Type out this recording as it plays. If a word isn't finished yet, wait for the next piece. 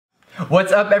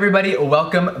What's up, everybody?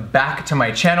 Welcome back to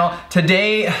my channel.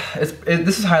 Today,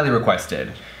 this is highly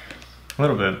requested. A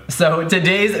little bit. So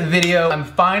today's video, I'm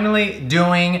finally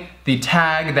doing the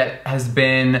tag that has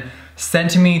been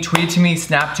sent to me, tweeted to me,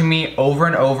 snapped to me over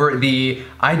and over, the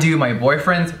I do my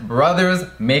boyfriend's brother's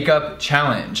makeup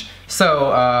challenge.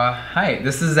 So, hi,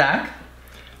 this is Zach.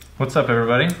 What's up,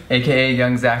 everybody? AKA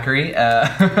Young Zachary.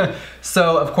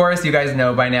 So, of course, you guys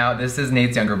know by now, this is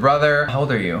Nate's younger brother. How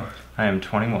old are you? I am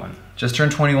 21. Just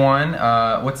turned 21.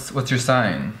 What's your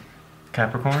sign?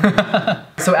 Capricorn.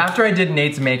 So after I did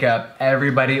Nate's makeup,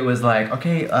 everybody was like,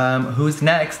 okay, who's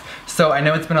next? So I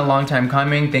know it's been a long time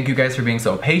coming. Thank you guys for being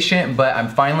so patient, but I'm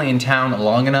finally in town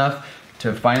long enough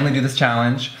to finally do this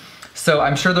challenge. So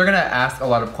I'm sure they're gonna ask a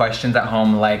lot of questions at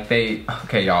home like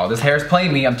okay y'all, this hair's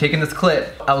playing me, I'm taking this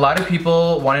clip. A lot of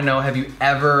people wanna know, have you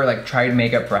ever tried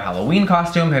makeup for a Halloween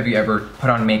costume? Have you ever put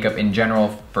on makeup in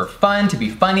general for fun, to be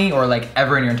funny, or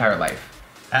ever in your entire life?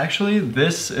 Actually,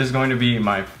 this is going to be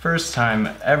my first time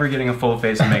ever getting a full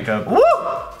face of makeup. Woo!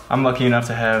 I'm lucky enough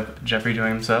to have Jeffree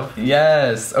doing himself.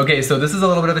 Yes. Okay, so this is a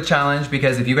little bit of a challenge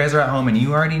because if you guys are at home and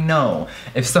you already know,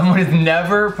 if someone has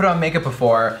never put on makeup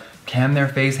before, can their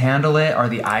face handle it? Are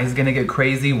the eyes gonna get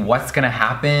crazy? What's gonna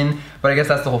happen? But I guess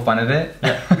that's the whole fun of it.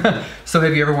 Yeah. So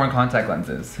have you ever worn contact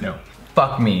lenses? No.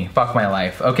 Fuck me, fuck my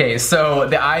life. Okay, so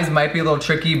the eyes might be a little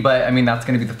tricky, but I mean, that's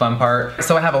gonna be the fun part.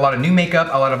 So I have a lot of new makeup,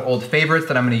 a lot of old favorites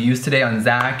that I'm gonna use today on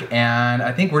Zach, and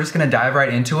I think we're just gonna dive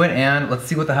right into it and let's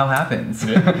see what the hell happens.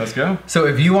 Yeah, let's go. So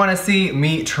if you wanna see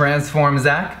me transform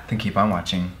Zach, then keep on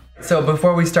watching. So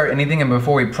before we start anything and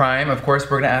before we prime, of course,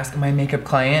 we're gonna ask my makeup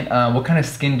client, what kind of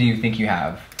skin do you think you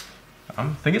have? I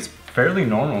think it's fairly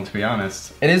normal, to be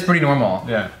honest. It is pretty normal.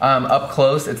 Yeah. Up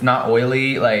close, it's not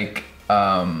oily,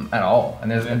 at all.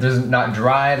 And there's not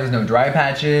dry, there's no dry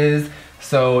patches.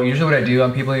 So usually what I do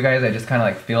on people, you guys, I just kind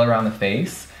of feel around the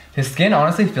face. His skin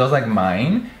honestly feels like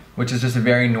mine, which is just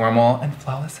very normal and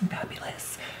flawless and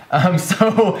fabulous.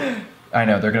 So I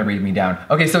know, they're gonna read me down.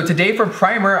 Okay, so today for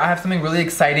primer, I have something really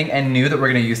exciting and new that we're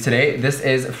gonna use today. This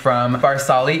is from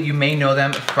Farsali. You may know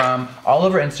them from all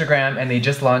over Instagram, and they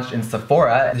just launched in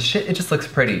Sephora. The shit, it just looks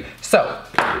pretty. So,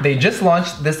 they just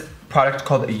launched this product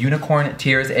called Unicorn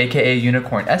Tears, aka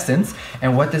Unicorn Essence.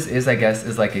 And what this is, I guess,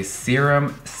 is a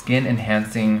serum skin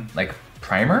enhancing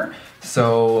primer.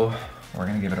 So, we're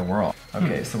gonna give it a whirl.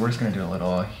 Okay, so we're just gonna do a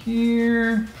little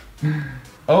here.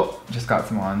 Oh, just got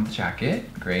some on the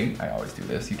jacket. Great, I always do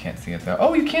this. You can't see it though.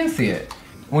 Oh, you can see it.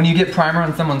 When you get primer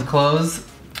on someone's clothes,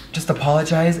 just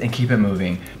apologize and keep it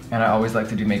moving. And I always like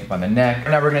to do makeup on the neck.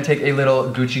 Now we're gonna take a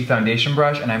little Gucci foundation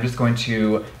brush and I'm just going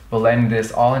to blend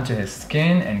this all into his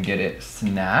skin and get it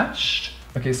snatched.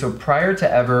 Okay, so prior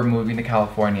to ever moving to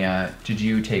California, did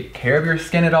you take care of your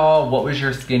skin at all? What was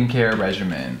your skincare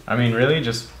regimen? I mean, really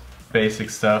just basic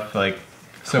stuff like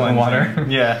soap and water?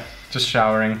 Yeah, just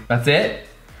showering. That's it?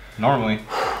 Normally.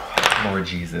 Lord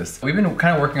Jesus. We've been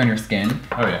kind of working on your skin.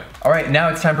 Oh yeah. All right, now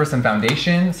it's time for some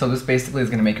foundation. So this basically is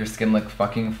gonna make your skin look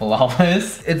fucking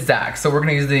flawless. It's Zach, so we're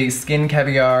gonna use the Skin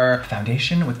Caviar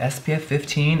Foundation with SPF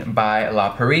 15 by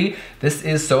La Prairie. This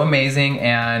is so amazing,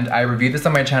 and I reviewed this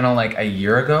on my channel a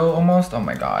year ago almost. Oh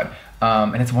my God.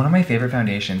 And it's one of my favorite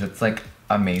foundations. It's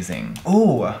amazing.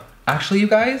 Ooh, actually you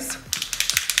guys,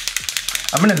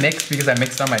 I'm gonna mix because I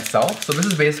mixed on myself. So this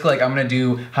is basically I'm gonna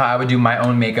do how I would do my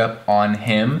own makeup on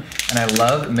him. And I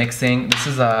love mixing. This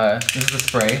is a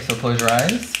spray, so close your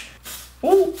eyes.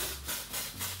 Ooh.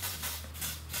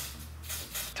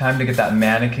 Time to get that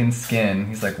mannequin skin.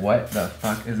 He's like, what the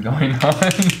fuck is going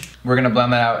on? We're gonna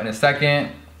blend that out in a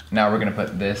second. Now we're gonna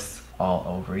put this all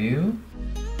over you.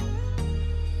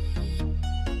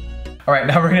 All right,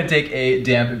 now we're gonna take a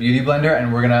damp beauty blender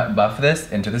and we're gonna buff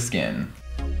this into the skin.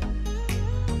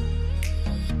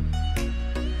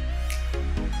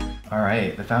 All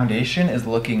right, the foundation is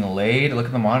looking laid. Look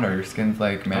at the monitor, your skin's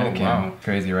like mannequin. Oh, wow.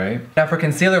 Crazy, right? Now for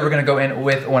concealer, we're gonna go in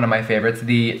with one of my favorites,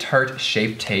 the Tarte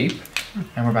Shape Tape.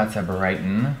 And we're about to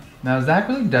brighten. Now Zach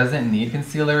really doesn't need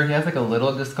concealer. He has a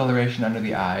little discoloration under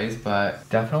the eyes, but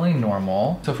definitely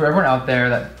normal. So for everyone out there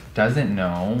that doesn't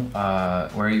know,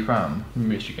 where are you from?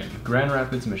 Michigan. Grand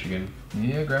Rapids, Michigan.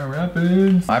 Yeah, Grand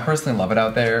Rapids. I personally love it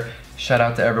out there. Shout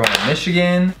out to everyone in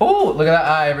Michigan. Oh, look at that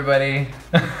eye, everybody.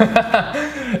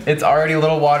 It's already a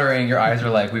little watering. Your eyes are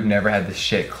like, we've never had this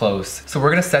shit close. So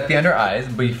we're gonna set the under eyes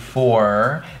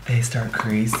before they start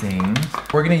creasing.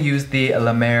 We're gonna use the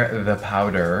La Mer The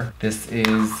Powder. This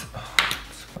is,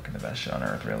 it's fucking the best shit on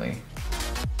earth, really.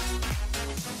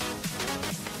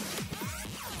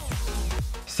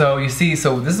 So you see,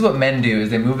 so this is what men do,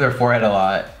 is they move their forehead a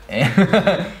lot.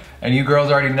 And And you girls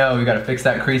already know we gotta fix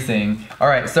that creasing. All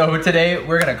right, so today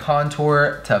we're gonna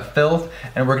contour to filth,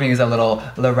 and we're gonna use a little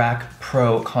Lorac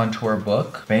Pro contour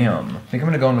book. Bam. I think I'm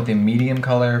gonna go in with a medium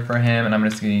color for him, and I'm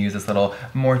just gonna use this little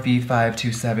Morphe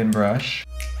 527 brush.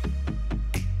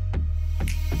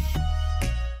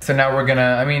 So now we're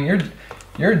gonna, I mean,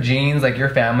 your genes, like your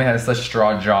family has such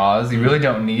straw jaws, you really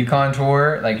don't need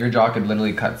contour. Like your jaw could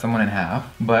literally cut someone in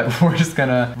half, but we're just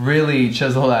gonna really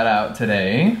chisel that out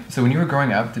today. So when you were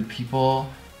growing up, did people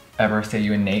ever say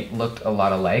you and Nate looked a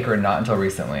lot alike, or not until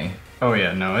recently? Oh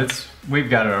yeah, no, we've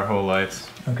got it our whole lives.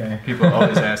 Okay. People are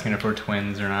always asking if we're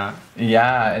twins or not.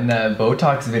 Yeah, in the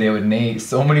Botox video with Nate,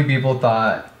 so many people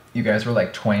thought you guys were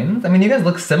like twins. I mean, you guys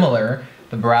look similar.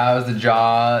 The brows, the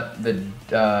jaw,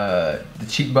 the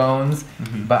cheekbones,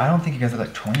 but I don't think you guys are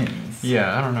like twins.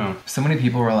 Yeah, I don't know. So many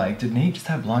people were like, did Nate just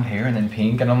have blonde hair and then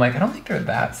pink? And I'm like, I don't think they're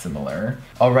that similar.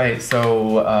 All right,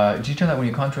 so did you know that when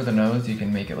you contour the nose, you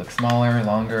can make it look smaller,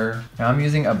 longer? Now I'm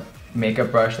using a makeup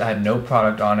brush that had no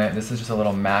product on it. This is just a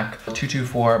little MAC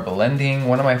 224 blending,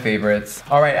 one of my favorites.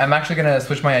 All right, I'm actually gonna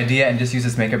switch my idea and just use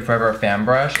this Makeup Forever fan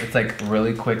brush. It's like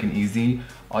really quick and easy.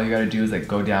 All you gotta do is like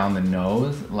go down the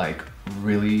nose, like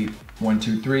really 1,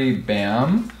 2, 3,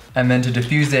 bam. And then to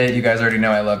diffuse it, you guys already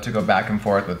know I love to go back and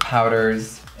forth with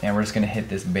powders, and we're just gonna hit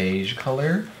this beige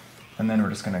color, and then we're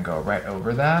just gonna go right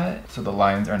over that so the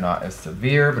lines are not as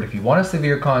severe. But if you want a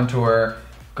severe contour,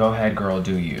 go ahead, girl,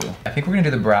 do you. I think we're gonna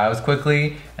do the brows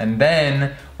quickly, and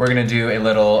then we're gonna do a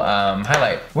little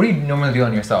highlight. What do you normally do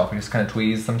on yourself? You just kind of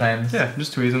tweeze sometimes? Yeah,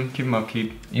 just tweeze them, keep them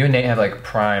upkeep. You and Nate have like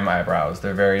prime eyebrows.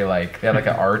 They're very like, they have like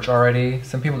an arch already.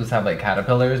 Some people just have like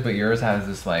caterpillars, but yours has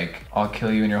this like, I'll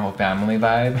kill you and your whole family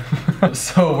vibe.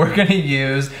 So we're gonna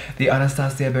use the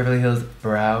Anastasia Beverly Hills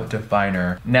Brow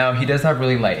Definer. Now he does have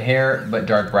really light hair, but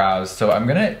dark brows. So I'm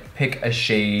gonna pick a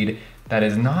shade that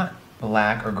is not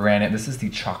black or granite. This is the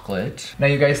chocolate. Now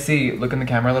you guys see, look in the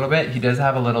camera a little bit, he does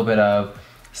have a little bit of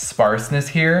sparseness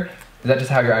here. Is that just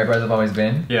how your eyebrows have always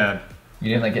been? Yeah. You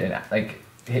didn't like get like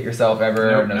hit yourself ever?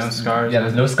 Nope, no scars. Yeah,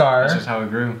 there's no scar. That's just how it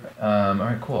grew. All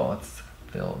right, cool. Let's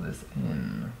fill this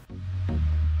in.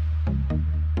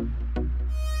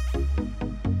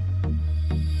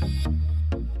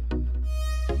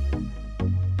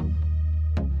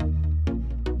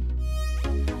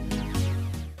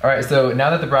 All right, so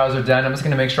now that the brows are done, I'm just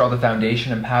gonna make sure all the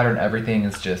foundation and powder and everything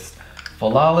is just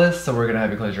flawless. So we're gonna have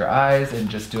you close your eyes and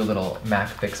just do a little MAC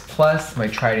Fix Plus, my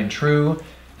tried and true.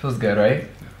 Feels good, right?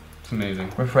 It's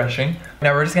amazing. Refreshing.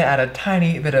 Now we're just gonna add a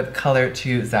tiny bit of color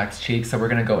to Zach's cheeks. So we're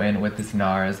gonna go in with this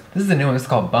NARS. This is a new one, this is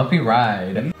called Bumpy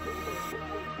Ride.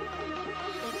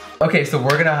 Okay, so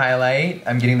we're gonna highlight,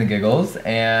 I'm getting the giggles,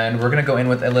 and we're gonna go in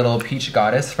with a little Peach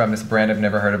Goddess from this brand I've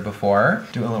never heard of before.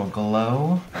 Do a little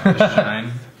glow.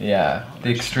 Shine. Yeah,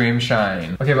 the extreme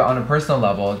shine. Okay, but on a personal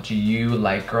level, do you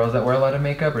like girls that wear a lot of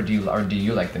makeup, or do you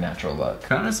like the natural look? To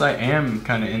be honest, I am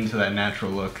kind of into that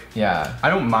natural look. Yeah. I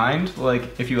don't mind,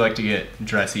 like, if you like to get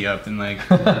dressy up and like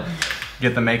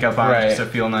get the makeup on just to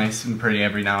feel nice and pretty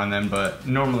every now and then, but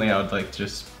normally I would like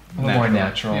just a little more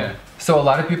natural. Yeah. So a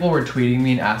lot of people were tweeting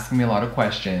me and asking me a lot of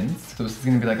questions. So this is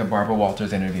gonna be like a Barbara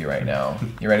Walters interview right now.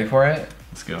 You ready for it?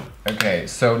 Let's go. Okay,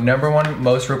 so #1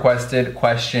 most requested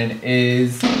question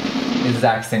is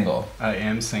Zach single? I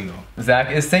am single.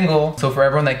 Zach is single. So for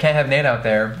everyone that can't have Nate out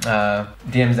there,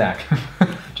 DM Zach.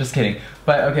 Just kidding.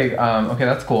 But okay, okay,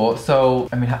 that's cool. So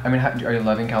I mean, are you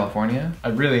loving California? I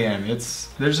really am. There's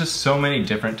just so many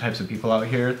different types of people out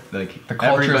here. Like the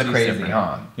culture is crazy, different.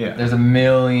 huh? Yeah. There's a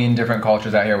million different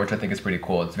cultures out here, which I think is pretty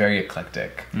cool. It's very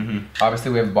eclectic.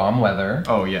 Obviously, we have bomb weather.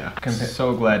 Oh yeah.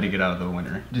 So glad to get out of the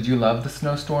winter. Did you love the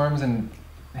snowstorms and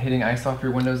hitting ice off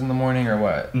your windows in the morning, or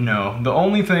what? No. The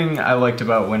only thing I liked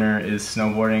about winter is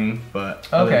snowboarding, but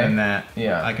other than that,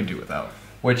 yeah, I could do without.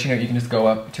 Which, you know, you can just go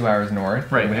up 2 hours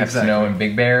north. Right, we have snow in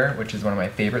Big Bear, which is one of my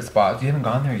favorite spots. You haven't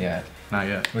gone there yet. Not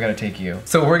yet. We gotta take you.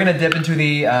 So we're gonna dip into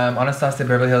the Anastasia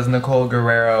Beverly Hills Nicole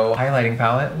Guerrero highlighting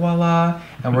palette, voila.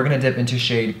 And we're gonna dip into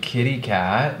shade Kitty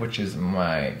Cat, which is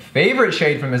my favorite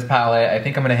shade from this palette. I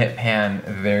think I'm gonna hit pan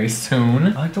very soon.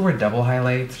 I like to wear double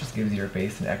highlights, just gives your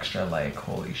face an extra like,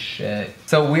 holy shit.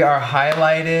 So we are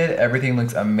highlighted, everything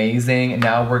looks amazing.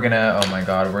 Now we're gonna, oh my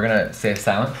God, we're gonna say a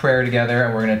silent prayer together,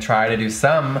 and we're gonna try to do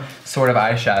some sort of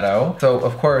eyeshadow. So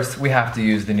of course, we have to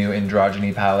use the new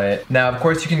Androgyny palette. Now, of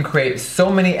course, you can create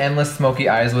so many endless smoky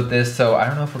eyes with this, so I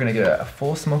don't know if we're gonna get a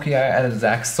full smoky eye out of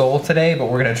Zach's soul today, but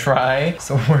we're gonna try.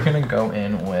 So we're gonna go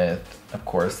in with, of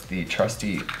course, the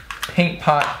trusty Paint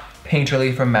Pot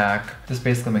Painterly from MAC. Just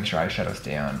basically make sure eyeshadow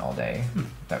stay on all day.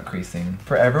 without creasing.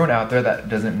 For everyone out there that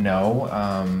doesn't know,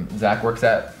 Zach works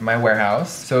at my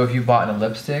warehouse. So if you bought a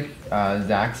lipstick,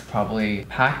 Zach's probably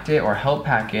packed it or helped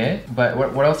pack it. But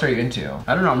what else are you into?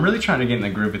 I don't know, I'm really trying to get in the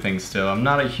groove of things still. I'm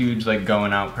not a huge like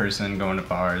going out person, going to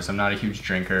bars. I'm not a huge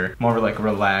drinker. More of like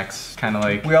relax, kind of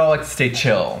like... We all like to stay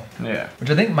chill. Yeah. Which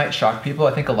I think might shock people.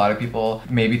 I think a lot of people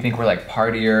maybe think we're like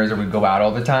partiers or we go out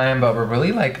all the time, but we're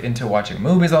really like into watching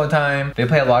movies all the time. They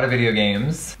play a lot of video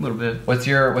games. A little bit. What's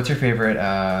your favorite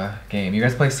game? You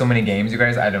guys play so many games, you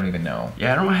guys, I don't even know.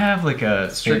 Yeah, I don't have like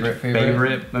a strict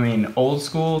favorite. I mean, old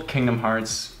school, Kingdom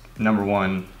Hearts,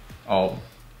 #1, all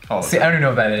See, I don't even know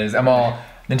what that is. I'm all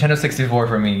Nintendo 64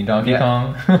 for me, Donkey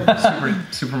Kong.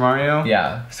 Super Mario?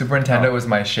 Yeah, Super Nintendo was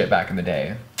my shit back in the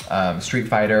day. Street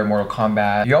Fighter, Mortal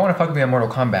Kombat. Y'all wanna fuck with me on Mortal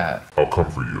Kombat? I'll come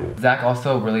for you. Zach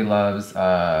also really loves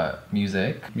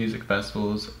music. Music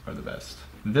festivals are the best.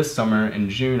 This summer in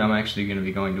June, I'm actually going to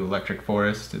be going to Electric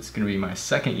Forest. It's going to be my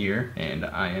 2nd year, and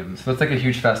I am... So it's like a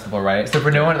huge festival, right? So for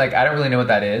no one, like, I don't really know what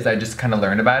that is. I just kind of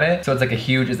learned about it. So it's like a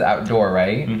huge, it's outdoor,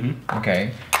 right? Mm-hmm.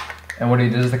 Okay. And what do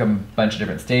you do? There's like a bunch of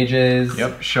different stages.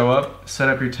 Yep, show up, set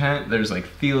up your tent. There's like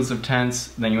fields of tents.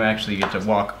 Then you actually get to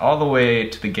walk all the way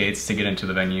to the gates to get into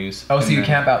the venues. Oh, so you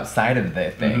camp outside of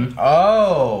the thing. Mm-hmm.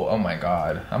 Oh my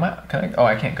God.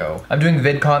 I can't go. I'm doing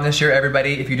VidCon this year,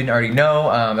 everybody. If you didn't already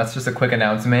know, that's just a quick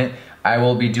announcement. I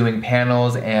will be doing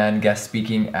panels and guest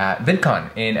speaking at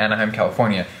VidCon in Anaheim,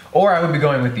 California. Or I would be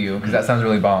going with you, because that sounds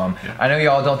really bomb. Yeah. I know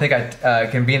y'all don't think I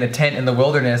can be in a tent in the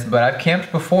wilderness, but I've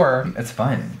camped before. It's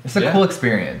fun. It's a cool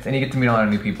experience, and you get to meet a lot of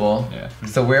new people. Yeah.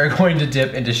 So we're going to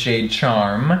dip into shade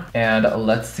Charm, and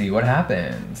let's see what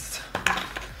happens.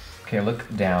 Okay, look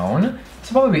down.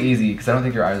 This will probably be easy, because I don't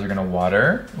think your eyes are gonna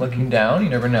water. Looking down, you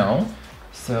never know.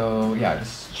 So yeah,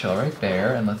 just chill right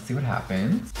there, and let's see what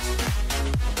happens.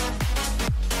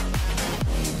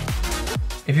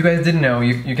 If you guys didn't know,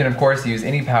 you can of course use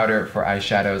any powder for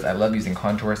eyeshadows. I love using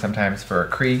contour sometimes for a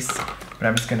crease, but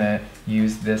I'm just gonna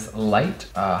use this light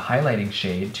highlighting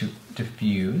shade to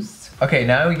diffuse. Okay,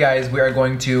 now you guys, we are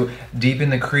going to deepen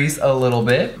the crease a little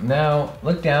bit. Now,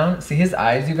 look down, see his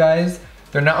eyes, you guys?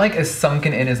 They're not like as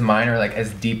sunken in as mine or like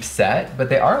as deep set, but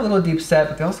they are a little deep set,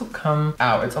 but they also come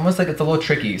out. It's almost like it's a little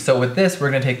tricky. So with this, we're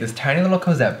gonna take this tiny little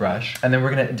Cosette brush, and then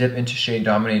we're gonna dip into shade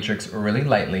Dominatrix really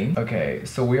lightly. Okay,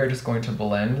 so we are just going to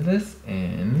blend this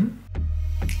in.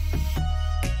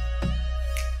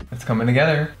 It's coming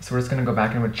together. So we're just gonna go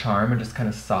back in with Charm and just kind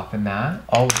of soften that.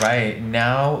 All right,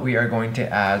 now we are going to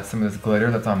add some of this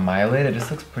glitter that's on my lid. It just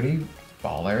looks pretty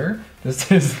baller.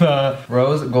 This is the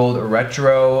Rose Gold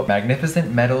Retro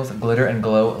Magnificent Metals Glitter and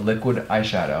Glow Liquid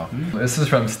Eyeshadow. This is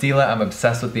from Stila. I'm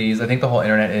obsessed with these. I think the whole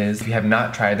internet is. If you have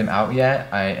not tried them out yet,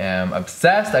 I am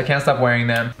obsessed. I can't stop wearing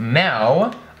them.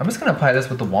 Now, I'm just gonna apply this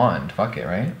with the wand. Fuck it,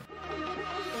 right?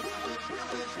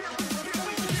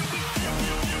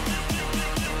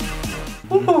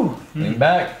 Woohoo! Lean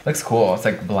back. Looks cool. It's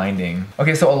like blinding.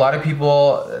 Okay, so a lot of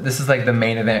people, this is like the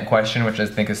main event question, which I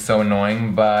think is so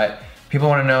annoying, but people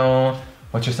want to know,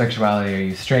 what's your sexuality? Are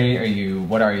you straight?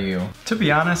 What are you? To be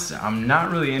honest, I'm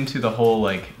not really into the whole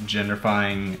like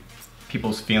genderifying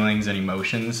people's feelings and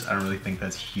emotions. I don't really think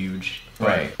that's huge.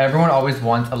 Right. Everyone always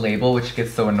wants a label, which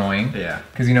gets so annoying. Yeah.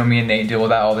 Because you know me and Nate deal with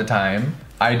that all the time.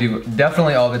 I do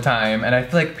definitely all the time, and I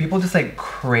feel like people just like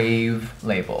crave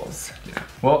labels. Yeah.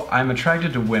 Well, I'm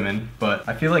attracted to women, but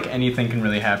I feel like anything can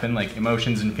really happen. Like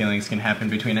emotions and feelings can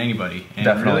happen between anybody. And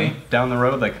definitely. Really, down the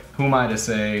road, like who am I to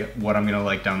say what I'm gonna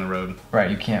like down the road? Right,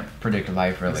 you can't predict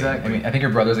life really. Exactly. I mean, I think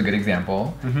your brother's a good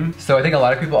example. Mm-hmm. So I think a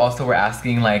lot of people also were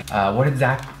asking like, what did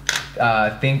Zach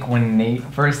think when Nate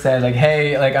first said like,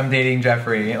 hey, like I'm dating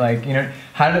Jeffree? Like, you know,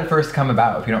 how did it first come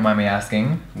about, if you don't mind me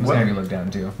asking? I'm just gonna be looked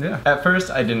down too. Yeah. At first,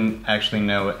 I didn't actually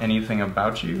know anything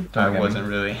about you. I wasn't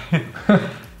really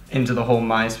into the whole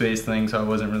MySpace thing, so I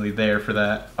wasn't really there for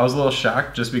that. I was a little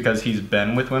shocked just because he's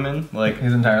been with women like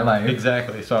his entire life.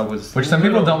 Exactly. So I was. Which some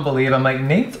people don't believe. I'm like,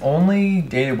 Nate's only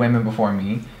dated women before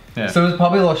me. Yeah. So it was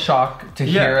probably a little shock to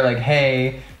hear like,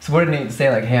 hey. So what did Nate say?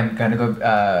 Like, hey, I'm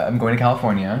going to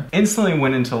California. Instantly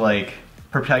went into like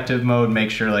protective mode, make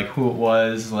sure like who it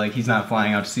was, like he's not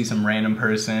flying out to see some random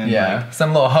person. Yeah, like,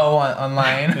 some little hoe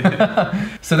online.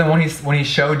 So then when he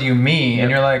showed you me, and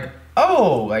you're like,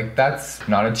 oh, like that's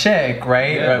not a chick,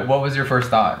 right? Yeah. What was your first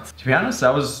thoughts? To be honest,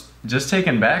 I was just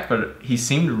taken back, but he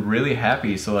seemed really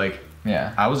happy. So like,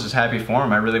 yeah, I was just happy for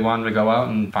him. I really wanted to go out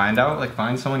and find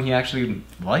someone he actually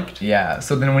liked. Yeah,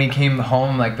 so then when he came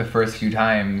home like the first few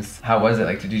times, how was it?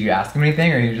 Like, did you ask him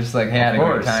anything, or you just like, hey, I had a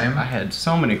great time? I had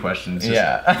so many questions.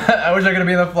 Yeah, I wish I could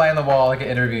be the fly on the wall, like an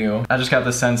interview. I just got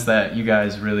the sense that you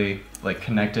guys really like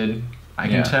connected. I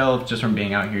can tell just from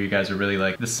being out here, you guys are really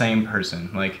like the same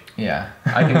person. Like, yeah,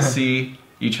 I can see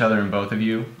each other in both of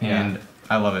you, and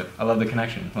I love it. I love the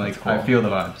connection. Like, cool. I feel the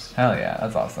vibes. Hell yeah,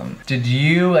 that's awesome. Did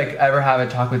you like ever have a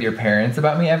talk with your parents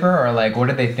about me ever? Or like, what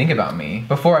did they think about me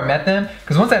before I met them?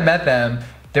 Because once I met them,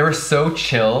 they were so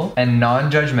chill and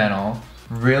non-judgmental,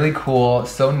 really cool,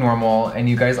 so normal, and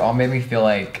you guys all made me feel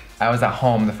like I was at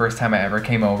home the first time I ever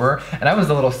came over. And I was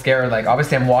a little scared, like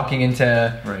obviously I'm walking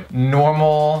into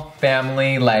normal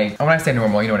family, like, when I say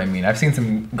normal, you know what I mean. I've seen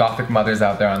some gothic mothers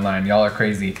out there online, y'all are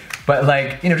crazy. But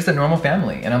like, you know, just a normal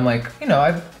family. And I'm like, you know,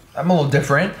 I'm a little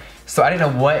different. So I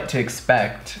didn't know what to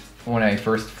expect when I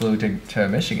first flew to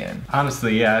Michigan.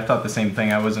 Honestly, yeah, I thought the same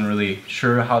thing. I wasn't really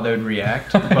sure how they would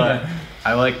react, but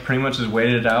I like pretty much just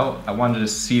waited it out. I wanted to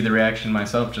see the reaction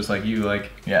myself, just like you,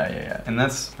 like. Yeah. And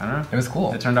that's, I don't know. It was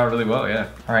cool. It turned out really well, yeah.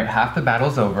 All right, half the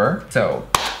battle's over. So,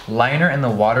 liner in the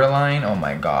waterline. Oh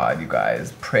my God, you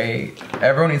guys, pray.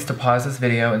 Everyone needs to pause this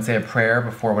video and say a prayer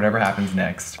before whatever happens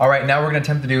next. All right, now we're gonna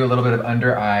attempt to do a little bit of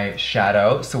under eye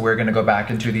shadow. So we're gonna go back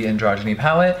into the androgyny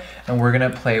palette and we're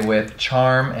gonna play with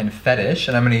charm and fetish.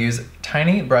 And I'm gonna use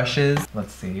tiny brushes.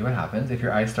 Let's see what happens. If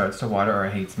your eye starts to water or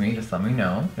hates me, just let me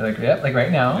know. You're like, yep, like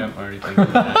right now. Yep, already thinking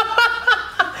about it.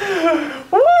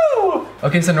 Woo!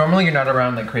 Okay, so normally you're not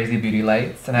around like crazy beauty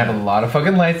lights, and I have a lot of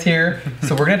fucking lights here.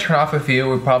 So we're gonna turn off a few.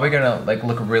 We're probably gonna like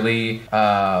look really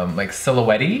like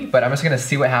silhouette-y, but I'm just gonna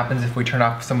see what happens if we turn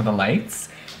off some of the lights.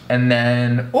 And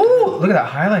then, ooh, look at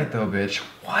that highlight though, bitch.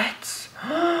 What?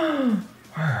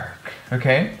 Work.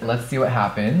 Okay, let's see what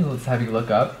happens. Let's have you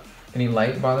look up. Any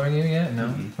light bothering you yet?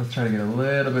 No? Let's try to get a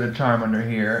little bit of charm under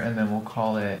here and then we'll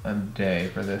call it a day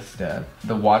for this step.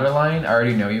 The waterline, I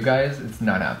already know you guys, it's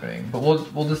not happening. But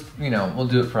we'll just, you know, we'll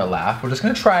do it for a laugh. We're just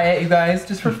gonna try it, you guys,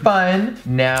 just for fun.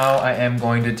 Now I am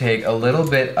going to take a little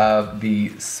bit of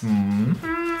the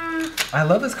I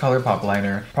love this ColourPop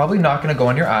liner. Probably not gonna go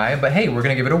on your eye, but hey, we're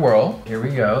gonna give it a whirl. Here we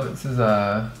go. This is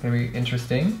gonna be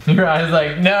interesting. Your eye's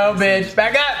like, no bitch,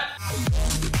 back up!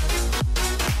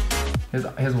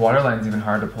 His waterline's even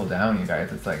hard to pull down, you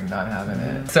guys. It's like not having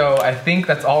it. So I think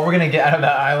that's all we're gonna get out of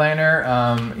that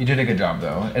eyeliner. You did a good job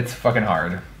though. It's fucking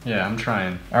hard. Yeah, I'm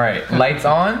trying. All right, lights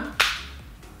on.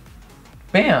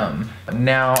 Bam.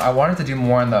 Now I wanted to do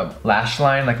more on the lash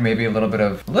line, like maybe a little bit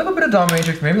of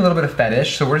dominatrix, maybe a little bit of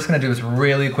fetish. So we're just gonna do this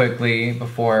really quickly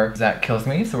before Zach kills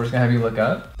me. So we're just gonna have you look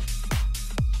up.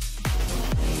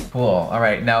 Cool, all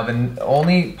right, now the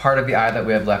only part of the eye that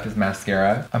we have left is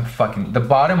mascara. The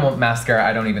bottom mascara,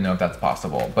 I don't even know if that's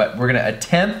possible, but we're gonna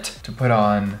attempt to put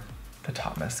on the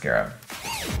top mascara.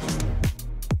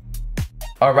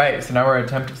 All right, so now we're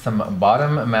attempting some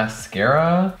bottom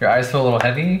mascara. Your eyes feel a little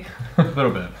heavy? A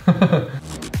little bit.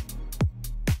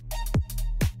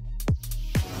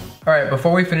 All right,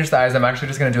 before we finish the eyes, I'm actually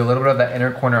just gonna do a little bit of that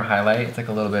inner corner highlight. It's like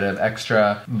a little bit of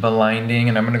extra blinding,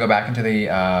 and I'm gonna go back into the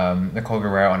Nicole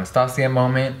Guerrero Anastasia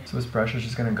moment. So this brush is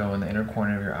just gonna go in the inner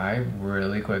corner of your eye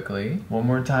really quickly. One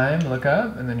more time, look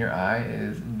up, and then your eye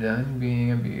is done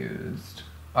being abused.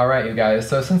 All right, you guys,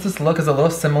 so since this look is a little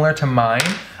similar to mine,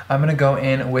 I'm gonna go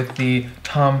in with the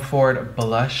Tom Ford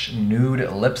Blush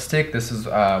Nude Lipstick. This is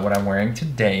what I'm wearing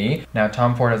today. Now,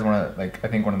 Tom Ford has I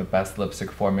think one of the best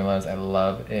lipstick formulas. I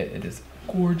love it. It is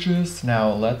gorgeous.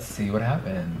 Now, let's see what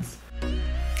happens.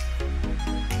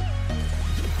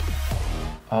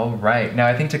 All right, now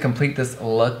I think to complete this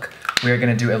look, we are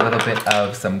gonna do a little bit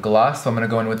of some gloss. So I'm gonna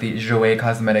go in with the Jouer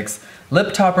Cosmetics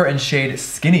Lip Topper in shade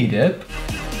Skinny Dip.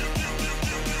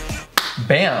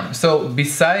 Bam! So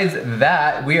besides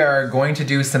that, we are going to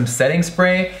do some setting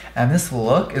spray, and this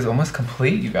look is almost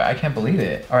complete, you guys. I can't believe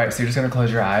it. All right, so you're just gonna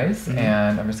close your eyes,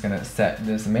 and I'm just gonna set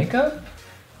this makeup.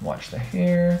 Watch the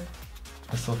hair.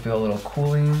 This will feel a little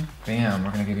cooling. Bam!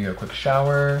 We're gonna give you a quick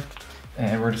shower,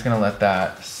 and we're just gonna let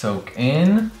that soak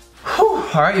in. Whew.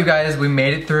 All right, you guys, we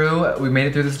made it through. We made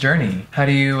it through this journey. How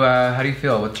do you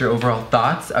feel? What's your overall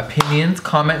thoughts, opinions?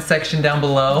 Comment section down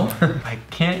below. I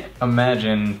can't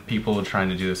imagine people trying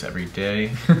to do this every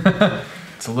day.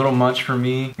 It's a little much for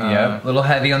me. Yep, a little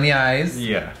heavy on the eyes.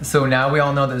 Yeah. So now we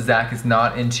all know that Zach is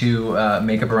not into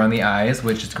makeup around the eyes,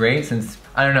 which is great since,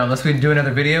 I don't know, unless we do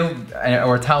another video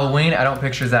or it's Halloween, I don't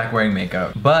picture Zach wearing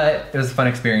makeup. But it was a fun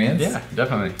experience. Yeah,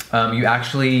 definitely. You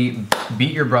actually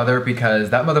beat your brother because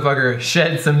that motherfucker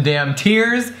shed some damn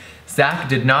tears. Zach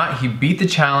did not. He beat the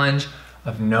challenge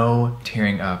of no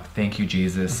tearing up. Thank you,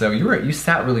 Jesus. So you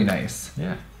sat really nice.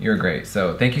 Yeah. You were great.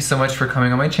 So thank you so much for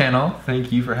coming on my channel.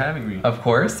 Thank you for having me. Of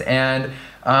course. And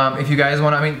if you guys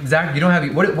want to, I mean, Zach, you don't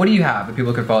have, what do you have that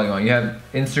people could follow you on? You have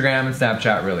Instagram and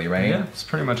Snapchat, really, right? Yeah, that's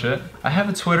pretty much it. I have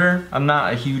a Twitter. I'm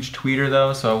not a huge tweeter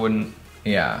though, so I wouldn't.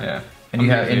 Yeah. and you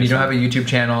don't have a YouTube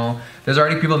channel, there's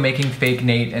already people making fake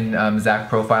Nate and Zach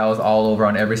profiles all over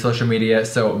on every social media,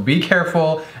 so be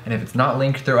careful, and if it's not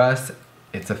linked through us,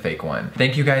 it's a fake one.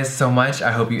 Thank you guys so much.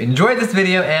 I hope you enjoyed this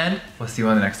video, and we'll see you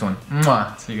on the next one.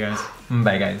 Mwah. See you guys.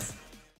 Bye guys.